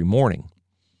new every morning.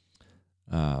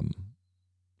 And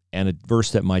a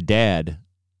verse that my dad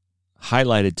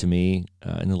highlighted to me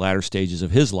in the latter stages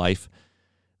of his life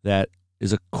that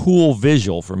is a cool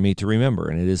visual for me to remember,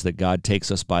 and it is that God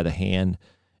takes us by the hand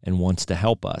and wants to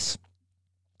help us.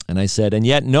 And I said, and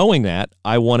yet knowing that,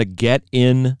 I want to get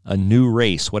in a new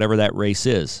race, whatever that race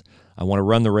is. I want to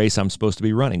run the race I'm supposed to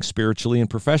be running, spiritually and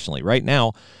professionally. Right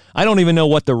now, I don't even know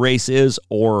what the race is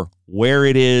or where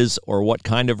it is or what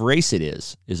kind of race it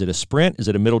is. Is it a sprint? Is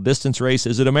it a middle distance race?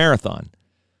 Is it a marathon?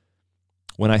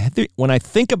 When I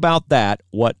think about that,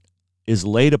 what is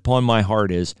laid upon my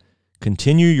heart is,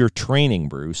 continue your training,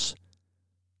 Bruce.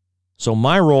 So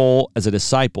my role as a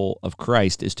disciple of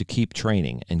Christ is to keep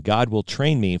training, and God will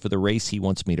train me for the race He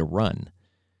wants me to run.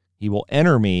 He will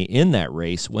enter me in that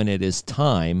race when it is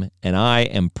time, and I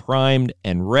am primed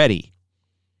and ready.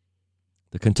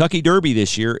 The Kentucky Derby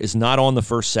this year is not on the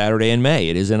first Saturday in May.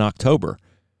 It is in October.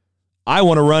 I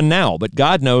want to run now, but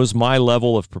God knows my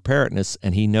level of preparedness,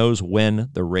 and He knows when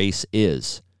the race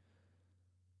is.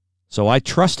 So I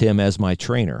trust Him as my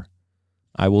trainer.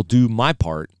 I will do my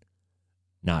part,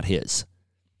 not His.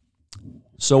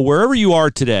 So wherever you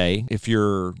are today, if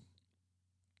you're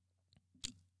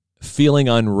feeling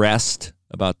unrest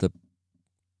about the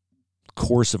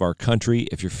course of our country,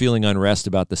 if you're feeling unrest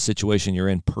about the situation you're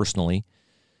in personally,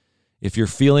 if you're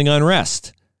feeling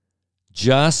unrest,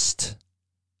 just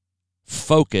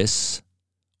focus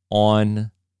on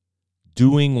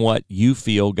doing what you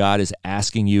feel God is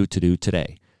asking you to do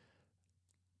today.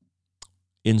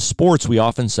 In sports, we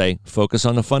often say, focus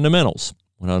on the fundamentals.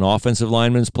 When an offensive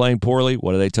lineman is playing poorly,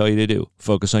 what do they tell you to do?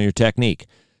 Focus on your technique.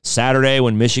 Saturday,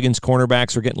 when Michigan's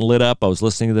cornerbacks were getting lit up, I was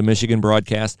listening to the Michigan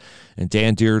broadcast, and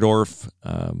Dan Dierdorf,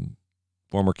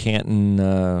 former Canton,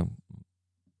 I'm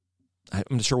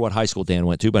not sure what high school Dan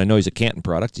went to, but I know he's a Canton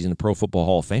product. He's in the Pro Football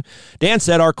Hall of Fame. Dan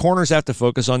said our corners have to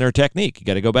focus on their technique. You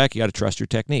got to go back. You got to trust your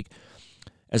technique.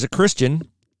 As a Christian,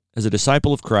 as a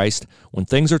disciple of Christ, when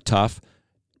things are tough,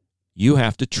 you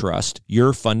have to trust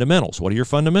your fundamentals. What are your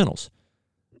fundamentals?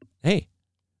 Hey,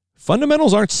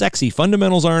 fundamentals aren't sexy.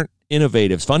 Fundamentals aren't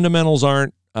innovative. Fundamentals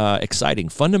aren't exciting.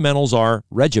 Fundamentals are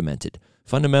regimented.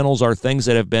 Fundamentals are things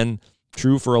that have been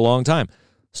true for a long time.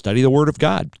 Study the Word of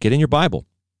God. Get in your Bible.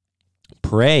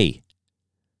 Pray.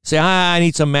 Say, I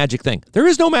need some magic thing. There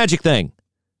is no magic thing,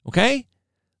 okay?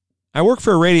 I worked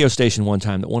for a radio station one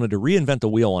time that wanted to reinvent the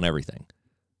wheel on everything.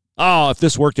 Oh, if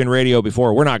this worked in radio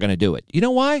before, we're not going to do it. You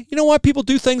know why? You know why people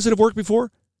do things that have worked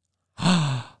before?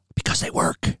 Because they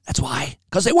work. That's why.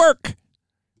 Because they work.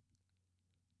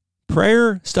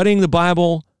 Prayer, studying the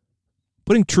Bible,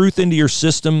 putting truth into your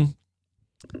system,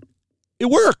 it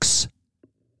works.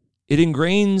 It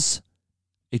ingrains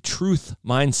a truth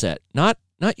mindset. Not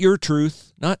your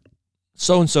truth, not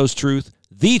so-and-so's truth,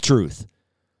 the truth.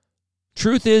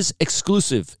 Truth is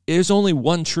exclusive. There's only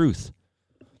one truth.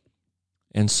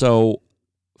 And so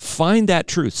find that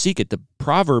truth. Seek it. The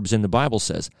Proverbs in the Bible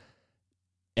says,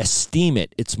 esteem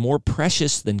it. It's more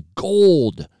precious than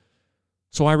gold.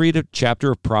 So I read a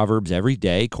chapter of Proverbs every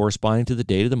day corresponding to the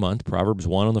date of the month. Proverbs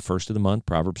 1 on the first of the month,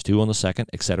 Proverbs 2 on the second,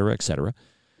 etc., etc.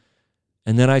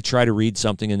 And then I try to read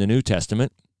something in the New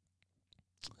Testament.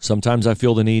 Sometimes I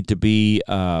feel the need to be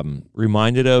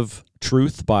reminded of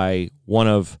truth by one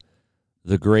of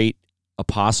the great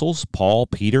apostles, Paul,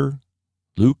 Peter,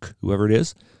 Luke, whoever it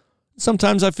is.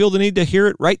 Sometimes I feel the need to hear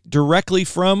it right directly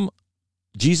from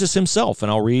Jesus himself.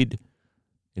 And I'll read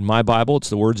in my Bible, it's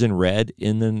the words in red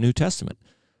in the New Testament.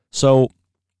 So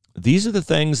these are the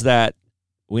things that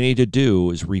we need to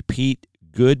do is repeat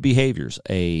good behaviors.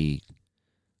 A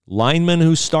lineman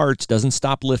who starts doesn't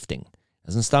stop lifting,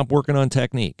 doesn't stop working on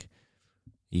technique.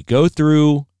 You go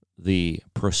through the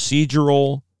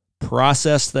procedural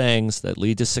process things that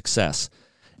lead to success,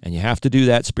 and you have to do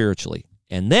that spiritually.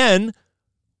 And then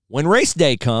when race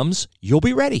day comes, you'll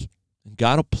be ready.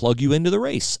 God will plug you into the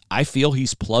race. I feel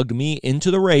he's plugged me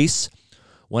into the race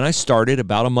when I started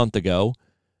about a month ago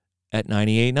at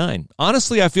 98.9.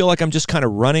 Honestly, I feel like I'm just kind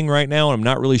of running right now, and I'm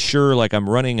not really sure. Like I'm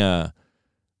running a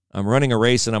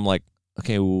race, and I'm like,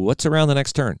 okay, what's around the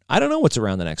next turn? I don't know what's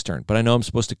around the next turn, but I know I'm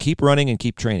supposed to keep running and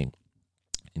keep training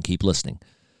and keep listening.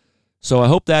 So I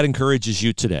hope that encourages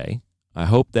you today. I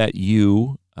hope that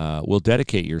you will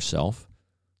dedicate yourself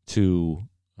to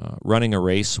running a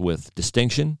race with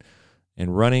distinction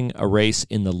and running a race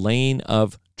in the lane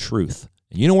of truth.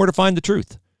 And you know where to find the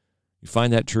truth. You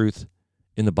find that truth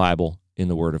in the Bible, in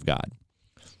the Word of God.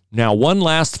 Now, one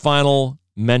last final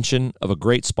mention of a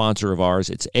great sponsor of ours.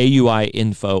 It's AUI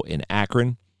Info in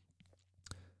Akron.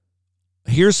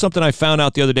 Here's something I found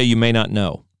out the other day you may not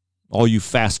know, all you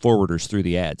fast forwarders through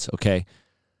the ads, okay?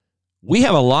 We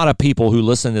have a lot of people who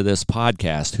listen to this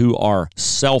podcast who are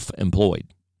self-employed.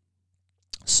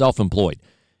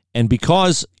 And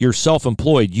because you're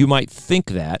self-employed, you might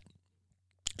think that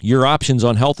your options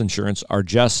on health insurance are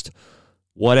just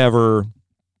whatever.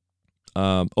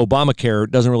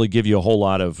 Obamacare doesn't really give you a whole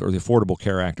lot of, or the Affordable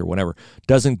Care Act or whatever,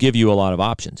 doesn't give you a lot of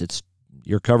options. It's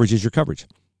your coverage is your coverage.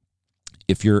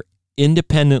 If you're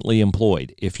independently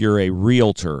employed, if you're a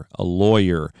realtor, a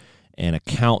lawyer, an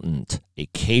accountant, a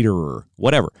caterer,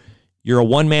 whatever, you're a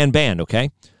one-man band, okay?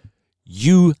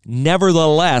 You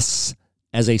nevertheless,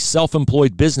 as a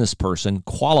self-employed business person,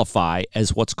 qualify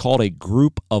as what's called a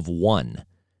group of one.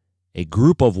 A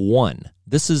group of one.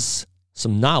 This is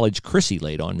some knowledge Chrissy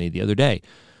laid on me the other day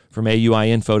from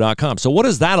AUIinfo.com. So what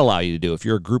does that allow you to do if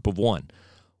you're a group of one?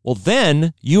 Well,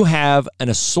 then you have an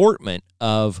assortment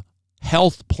of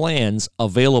health plans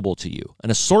available to you,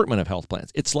 an assortment of health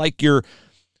plans. It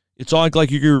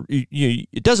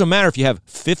doesn't matter if you have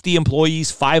 50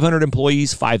 employees, 500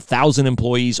 employees, 5,000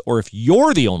 employees, or if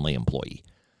you're the only employee.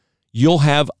 You'll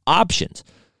have options.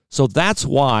 So that's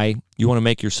why you want to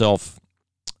make yourself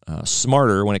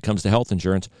smarter when it comes to health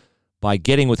insurance by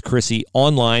getting with Chrissy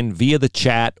online via the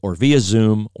chat or via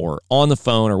Zoom or on the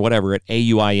phone or whatever at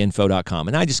AUIinfo.com.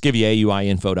 And I just give you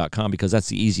AUIinfo.com because that's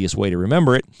the easiest way to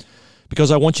remember it,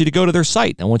 because I want you to go to their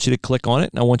site. I want you to click on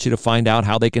it, and I want you to find out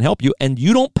how they can help you. And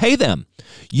you don't pay them.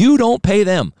 You don't pay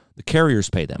them. The carriers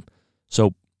pay them.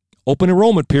 So Open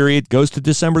enrollment period goes to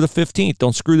December the 15th.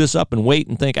 Don't screw this up and wait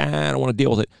and think, I don't want to deal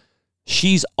with it.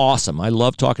 She's awesome. I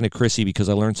love talking to Chrissy because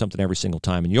I learn something every single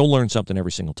time, and you'll learn something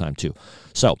every single time too.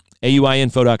 So,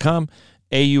 AUIinfo.com,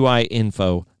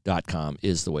 AUIinfo.com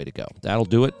is the way to go. That'll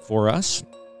do it for us,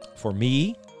 for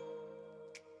me.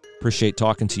 Appreciate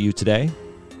talking to you today.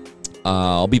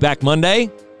 I'll be back Monday.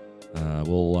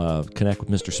 We'll connect with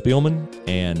Mr. Spielman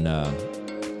and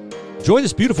enjoy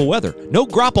this beautiful weather. No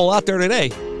grapple out there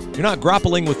today. You're not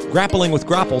grappling with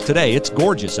grapple today. It's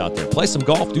gorgeous out there. Play some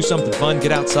golf, do something fun,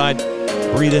 get outside,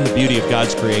 breathe in the beauty of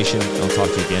God's creation. I'll talk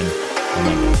to you again on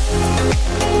Monday.